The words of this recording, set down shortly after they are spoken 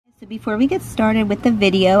So before we get started with the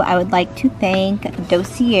video, I would like to thank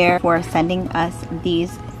Dossier for sending us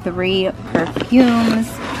these 3 perfumes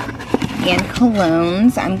and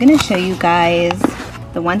colognes. I'm going to show you guys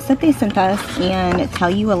the ones that they sent us and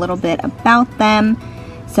tell you a little bit about them.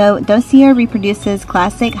 So Dossier reproduces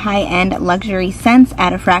classic high-end luxury scents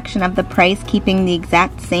at a fraction of the price, keeping the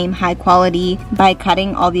exact same high quality by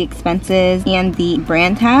cutting all the expenses and the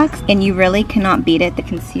brand tax, and you really cannot beat it. You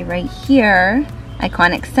can see right here,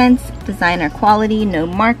 iconic scents, designer quality, no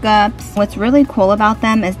markups. What's really cool about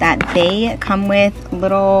them is that they come with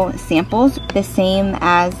little samples, the same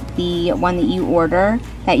as the one that you order,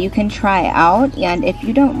 that you can try out, and if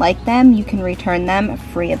you don't like them, you can return them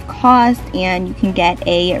free of cost and you can get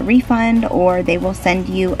a refund, or they will send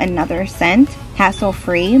you another scent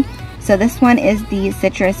hassle-free. So this one is the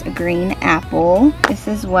citrus green apple. This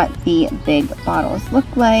is what the big bottles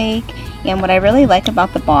look like. And what I really like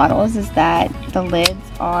about the bottles is that the lids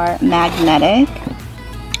are magnetic.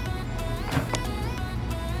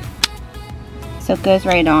 So it goes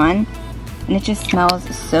right on and it just smells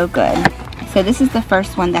so good. So this is the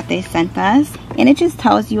first one that they sent us, and it just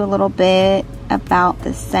tells you a little bit about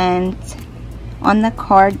the scent on the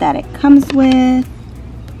card that it comes with.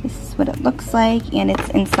 This is what it looks like, and it's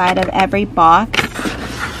inside of every box.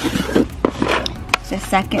 The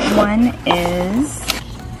second one is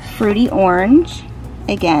Fruity Orange.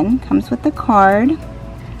 Again, comes with the card.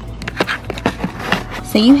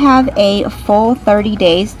 So you have a full 30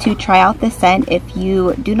 days to try out the scent. If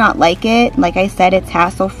you do not like it, like I said, it's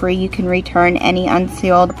hassle-free. You can return any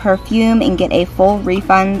unsealed perfume and get a full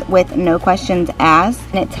refund with no questions asked.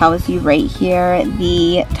 And it tells you right here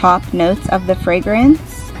the top notes of the fragrance.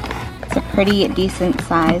 It's a pretty decent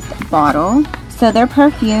sized bottle. So their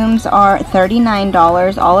perfumes are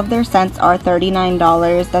 $39. All of their scents are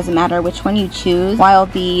 $39. Doesn't matter which one you choose. While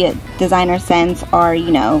the designer scents are, you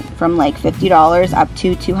know, from like $50 up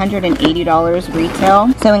to $280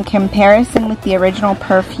 retail. So in comparison with the original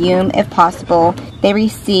perfume, if possible, they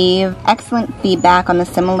receive excellent feedback on the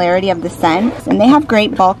similarity of the scents. And they have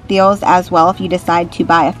great bulk deals as well if you decide to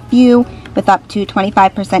buy a few, with up to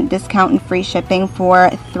 25% discount and free shipping for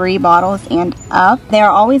 3 bottles and up. They are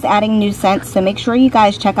always adding new scents, so make sure you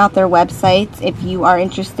guys check out their websites if you are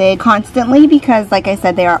interested constantly, because like I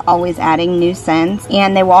said, they are always adding new scents.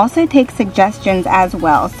 And they will also take suggestions as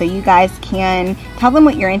well, so you guys can tell them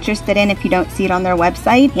what you're interested in if you don't see it on their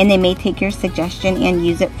website, and they may take your suggestion and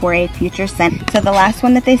use it for a future scent. So the last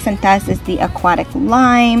one that they sent us is the Aquatic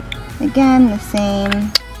Lime. Again, the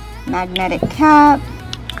same magnetic cap.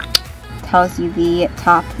 Tells you the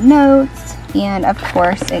top notes, and of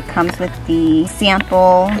course it comes with the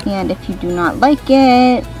sample, and if you do not like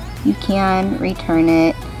it, you can return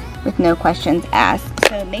it with no questions asked.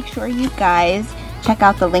 So make sure you guys check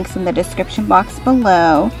out the links in the description box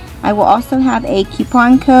below. I will also have a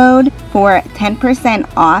coupon code for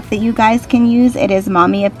 10% off that you guys can use. It is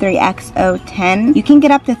Mommy of 3XO10. You can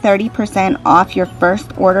get up to 30% off your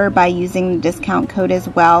first order by using the discount code as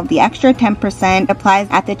well. The extra 10% applies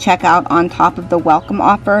at the checkout on top of the welcome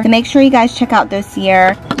offer. So make sure you guys check out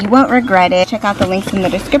Dossier. You won't regret it. Check out the links in the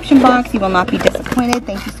description box. You will not be disappointed.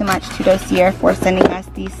 Thank you so much to Dossier for sending us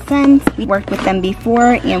these scents. We worked with them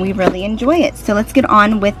before and we really enjoy it. So let's get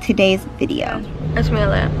on with today's video. It's me,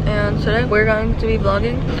 Alea, and today we're going to be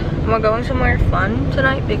vlogging. We're going somewhere fun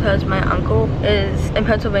tonight because my uncle is in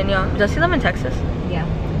Pennsylvania. Does he live in Texas? Yeah.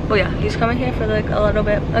 Well, yeah, he's coming here for like a little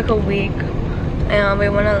bit, like a week, and we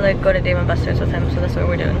want to like go to Dave & Buster's with him, so that's what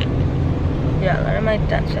we're doing. Yeah, a lot of my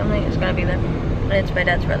dad's family is gonna be there, and it's my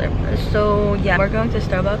dad's brother. So yeah, we're going to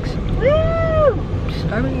Starbucks. Woo!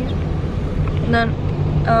 Starbucks. And then,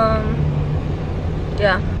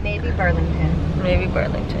 yeah. Maybe Burlington. Maybe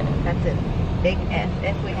Burlington. That's it. Big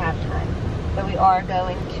if we have time. But we are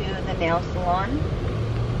going to the nail salon.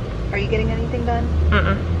 Are you getting anything done?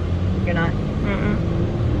 You're not?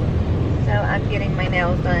 So I'm getting my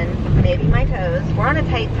nails done, maybe my toes. We're on a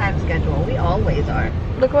tight time schedule. We always are.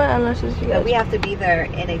 Look what eyelashes you guys. But we have to be there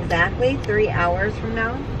in exactly 3 hours from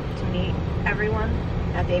now to meet everyone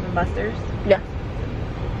at Dave & Buster's. Yeah.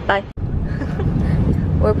 Bye.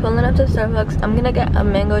 We're pulling up to Starbucks. I'm gonna get a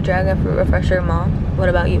mango dragon fruit refresher, Mom. What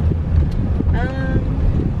about you?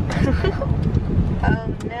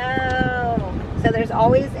 Oh no. So there's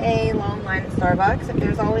always a long line at Starbucks. If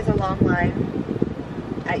there's always a long line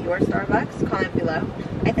at your Starbucks, comment below.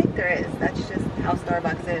 I think there is. That's just how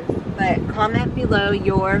Starbucks is. But comment below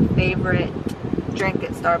your favorite drink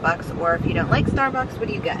at Starbucks, or if you don't like Starbucks, what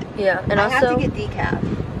do you get? Yeah, and I also have to get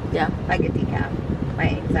decaf. Yeah. I get decaf. My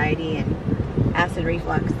anxiety and acid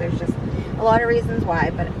reflux. There's just a lot of reasons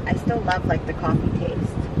why, but I still love like the coffee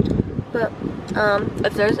taste. But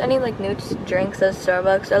if there's any like new drinks at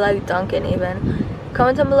Starbucks or like Dunkin' even,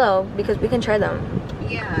 comment down below because we can try them.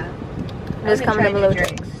 Yeah. Just comment down below.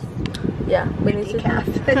 Drinks. Yeah, we need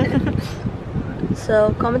to.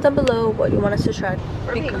 So comment down below what you want us to try.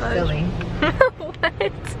 We're being silly. What?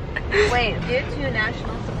 Wait, due to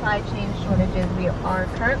national supply chain shortages, we are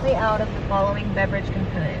currently out of the following beverage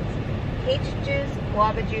components: peach juice,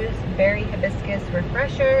 guava juice, berry hibiscus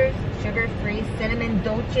refreshers, sugar-free cinnamon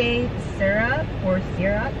dolce syrup or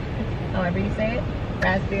syrup, however you say it,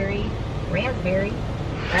 raspberry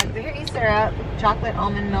syrup, chocolate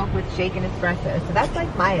almond milk with shaken espresso. So that's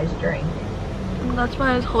like Maya's drink. That's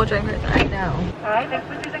my whole drink right there. I know. Hi, thanks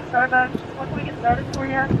for choosing Starbucks. What can we get started for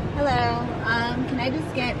you? Hello. Can I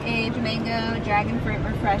just get a Jamango dragon fruit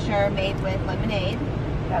refresher made with lemonade?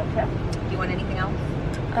 Gotcha. Do you want anything else?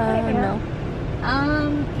 No.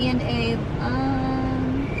 And a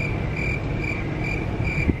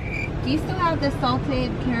do you still have the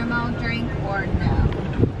salted caramel drink or no?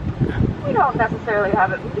 We don't necessarily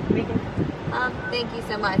have it. We can. Thank you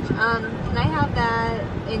so much. Can I have that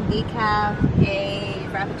in decaf, a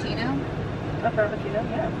frappuccino? A frappuccino,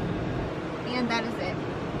 yeah. And that is it.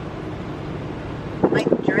 My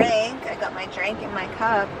drink. I got my drink in my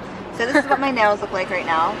cup. So this is what my nails look like right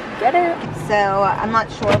now. Get it? So I'm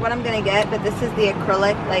not sure what I'm gonna get, but this is the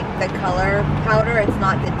acrylic, like the color powder. It's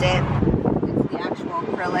not the dip. It's the actual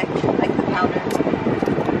acrylic, like the powder.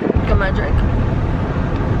 Get my drink.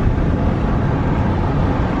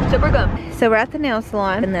 Super good. So we're at the nail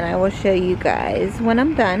salon, and then I will show you guys when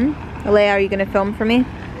I'm done. Alea, are you gonna film for me?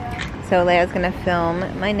 Yeah. So Alea's gonna film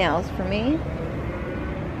my nails for me,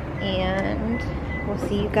 and we'll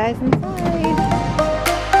see you guys inside.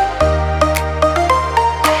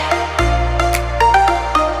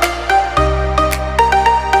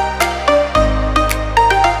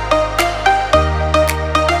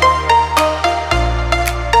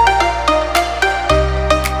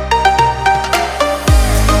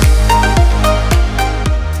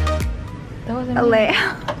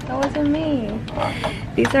 That wasn't me.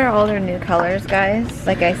 These are all their new colors, guys.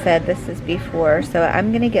 Like I said, this is before, so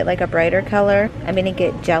I'm gonna get like a brighter color. I'm gonna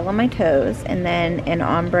get gel on my toes, and then an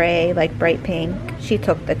ombre, like bright pink. She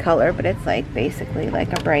took the color, but it's like basically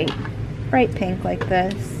like a bright pink like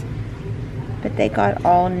this. But they got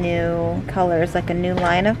all new colors, like a new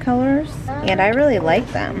line of colors, and I really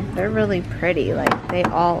like them. They're really pretty, like they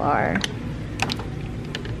all are.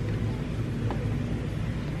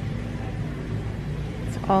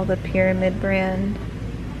 All the Pyramid brand,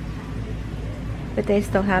 but they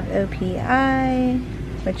still have OPI,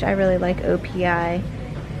 which I really like OPI.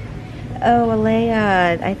 Oh,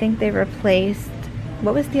 Alea, I think they replaced,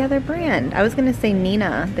 what was the other brand? I was gonna say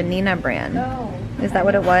Nina, the Nina brand. No. Is that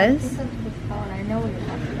what it was? I think that's what it's called. I know what you're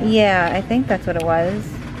talking about. Yeah, I think that's what it was.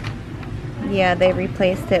 Yeah, they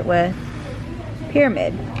replaced it with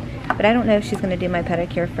Pyramid, but I don't know if she's gonna do my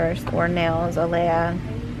pedicure first or nails. Alea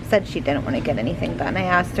said she didn't want to get anything done. I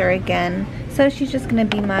asked her again, so she's just gonna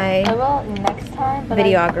be my I will next time, but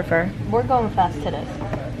videographer. We're going fast today.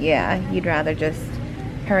 Yeah, you'd rather just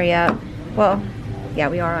hurry up. Well, yeah,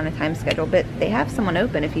 we are on a time schedule, but they have someone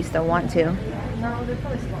open if you still want to. No, they're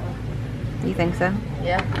probably small. You think so?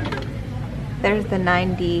 Yeah. There's the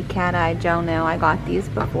 9D cat eye gel nail. I got these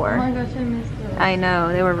before. Oh my gosh, I missed those. I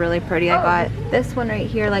know, they were really pretty. I got this one right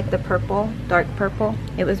here, like the purple, dark purple.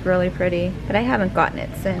 It was really pretty, but I haven't gotten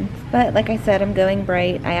it since. But like I said, I'm going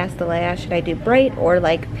bright. I asked Alea, should I do bright or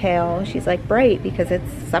like pale? She's like bright because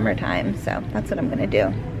it's summertime, so that's what I'm gonna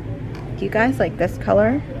do. Do you guys like this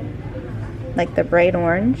color? Like the bright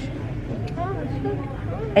orange?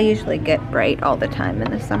 I usually get bright all the time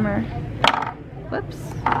in the summer. Whoops.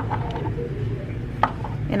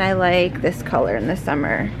 And I like this color in the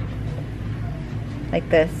summer. Like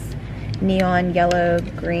this neon yellow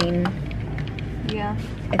green. Yeah.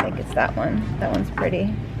 I think it's that one. That one's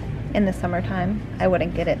pretty in the summertime. I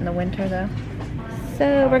wouldn't get it in the winter though.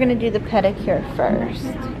 So we're gonna do the pedicure first.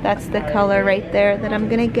 That's the color right there that I'm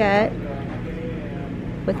gonna get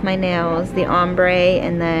with my nails, the ombre,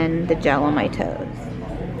 and then the gel on my toes.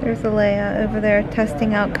 There's Alea over there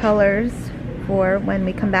testing out colors for when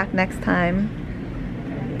we come back next time,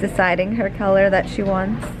 deciding her color that she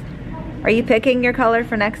wants. Are you picking your color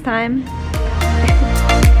for next time?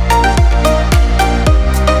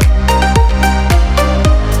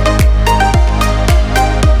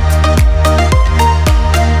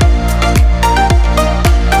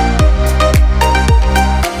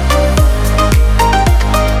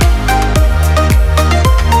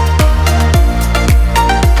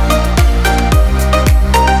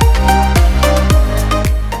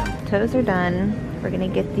 Toes are done. We're gonna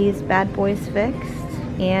get these bad boys fixed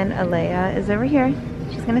And Alea is over here.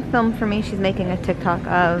 She's gonna film for me. She's making a TikTok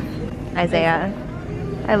of Isaiah.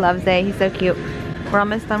 I love Zay, he's so cute. We're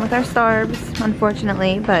almost done with our Starbs,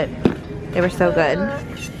 unfortunately, but they were so good.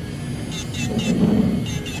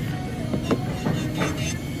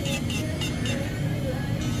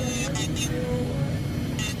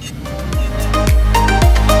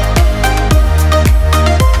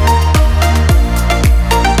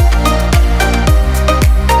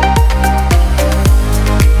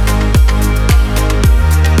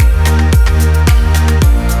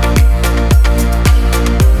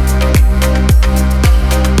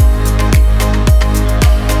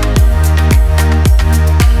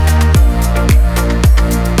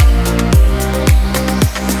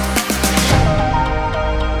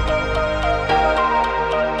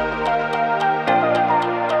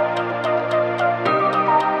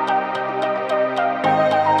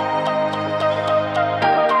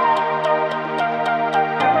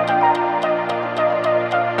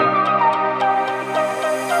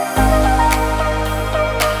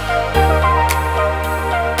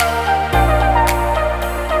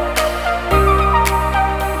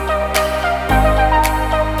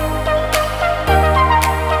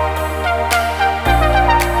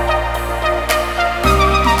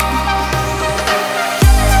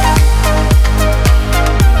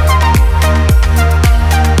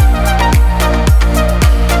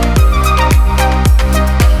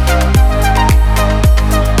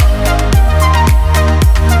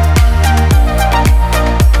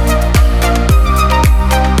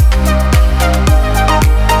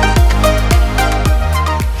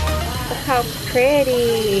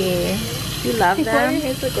 Pretty. You love them?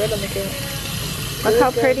 Look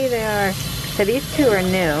how pretty they are. So these two are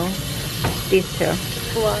new. These two.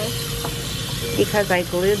 Why? Because I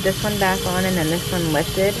glued this one back on and then this one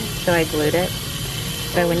lifted, so I glued it.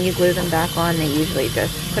 So when you glue them back on, they usually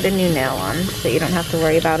just put a new nail on, so you don't have to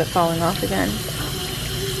worry about it falling off again.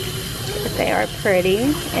 But they are pretty,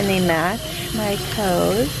 and they match my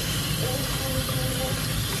toes.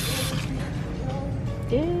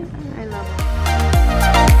 Yeah. I love them.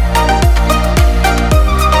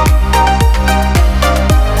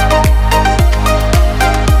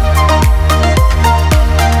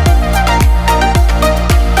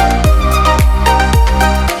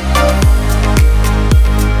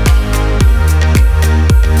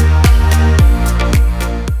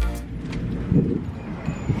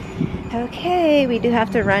 Okay, we do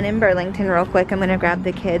have to run in Burlington real quick. I'm gonna grab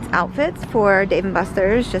the kids' outfits for Dave &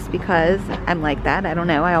 Buster's just because I'm like that. I don't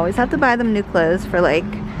know. I always have to buy them new clothes for like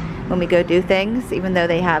when we go do things, even though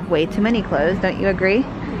they have way too many clothes. Don't you agree?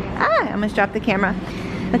 Ah, I almost dropped the camera.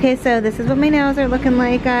 Okay, so this is what my nails are looking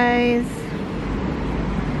like, guys.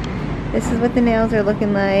 This is what the nails are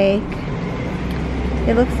looking like.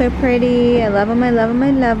 They look so pretty. I love them, I love them,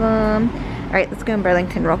 I love them. All right, let's go in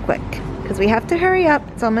Burlington real quick, because we have to hurry up.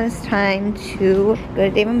 It's almost time to go to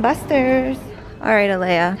Dave & Buster's. All right,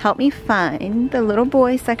 Alea, help me find the little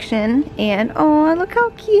boy section. And oh, look how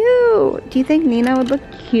cute. Do you think Nina would look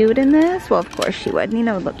cute in this? Well, of course she would.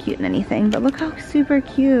 Nina would look cute in anything, but look how super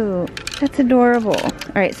cute. That's adorable.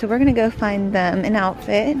 All right, so we're gonna go find them an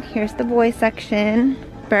outfit. Here's the boy section.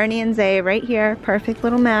 Bernie and Zay right here. Perfect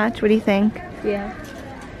little match. What do you think? Yeah.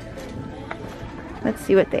 Let's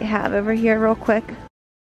see what they have over here real quick.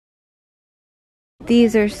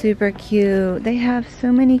 These are super cute. They have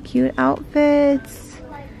so many cute outfits.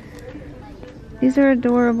 These are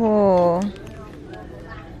adorable.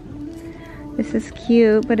 This is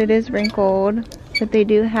cute, but it is wrinkled. But they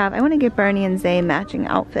do have, I want to get Bernie and Zay matching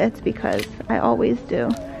outfits because I always do.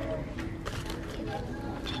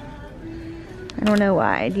 I don't know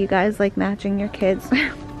why. Do you guys like matching your kids?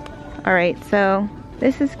 Alright, so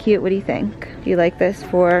this is cute. What do you think? Do you like this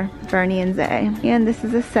for Bernie and Zay? And this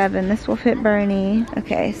is a 7. This will fit Bernie.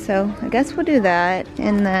 Okay, so I guess we'll do that.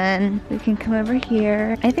 And then we can come over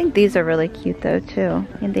here. I think these are really cute though too.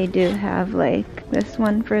 And they do have like this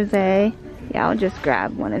one for Zay. Yeah, I'll just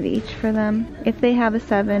grab one of each for them. If they have a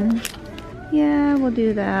 7, yeah, we'll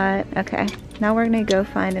do that. Okay, now we're gonna go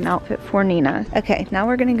find an outfit for Nina. Okay, now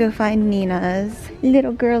we're gonna go find Nina's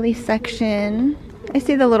little girly section. I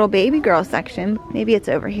see the little baby girl section. Maybe it's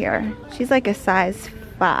over here. She's like a size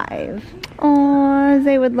 5. Aww,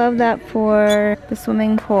 Zay would love that for the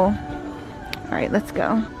swimming pool. All right, let's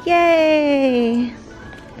go. Yay!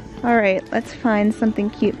 All right, let's find something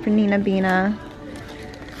cute for Nina Bina.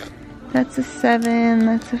 That's a 7,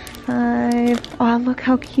 that's a 5. Oh, look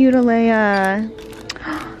how cute, Alea.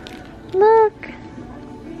 Look.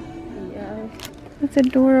 Yeah. That's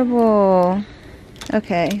adorable.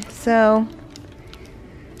 Okay, so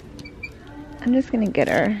I'm just gonna get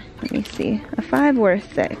her, let me see, a 5 or a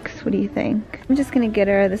 6. What do you think? I'm just gonna get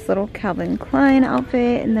her this little Calvin Klein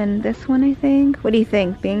outfit and then this one, I think. What do you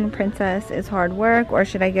think? Being a princess is hard work, or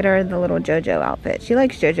should I get her the little JoJo outfit? She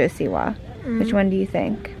likes JoJo Siwa. Which one do you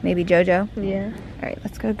think? Maybe JoJo? Yeah. All right,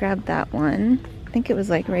 let's go grab that one. I think it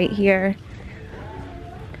was like right here.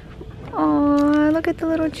 Oh, look at the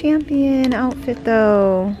little champion outfit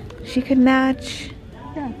though. She could match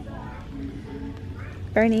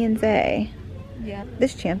Bernie and Zay. Yeah.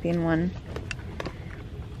 This champion one.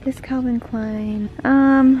 This Calvin Klein.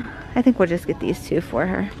 I think we'll just get these 2 for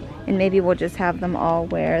her. And maybe we'll just have them all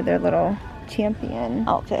wear their little champion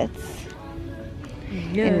outfits.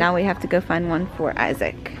 Yeah. And now we have to go find one for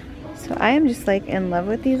Isaac. So I am just like in love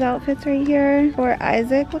with these outfits right here for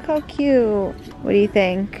Isaac. Look how cute. What do you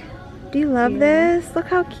think? Do you love this? Look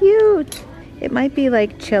how cute. It might be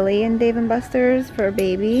like chilly in Dave & Buster's for a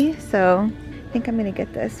baby. So I think I'm gonna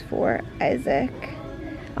get this for Isaac.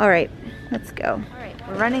 All right, let's go. All right,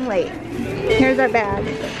 we're running late. Here's our bag.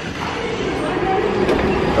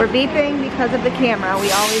 We're beeping because of the camera, we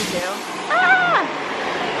always do. Ah!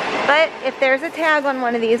 But if there's a tag on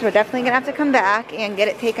one of these, we're definitely gonna have to come back and get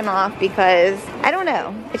it taken off because, I don't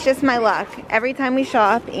know, it's just my luck. Every time we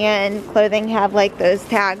shop and clothing have like those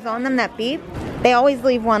tags on them that beep, they always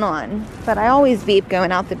leave one on. But I always beep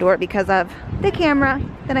going out the door because of the camera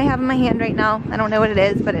that I have in my hand right now. I don't know what it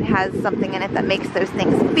is, but it has something in it that makes those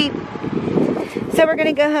things beep. So we're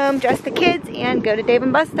gonna go home, dress the kids, and go to Dave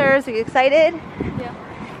 & Buster's. Are you excited? Yeah.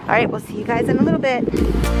 All right, we'll see you guys in a little bit.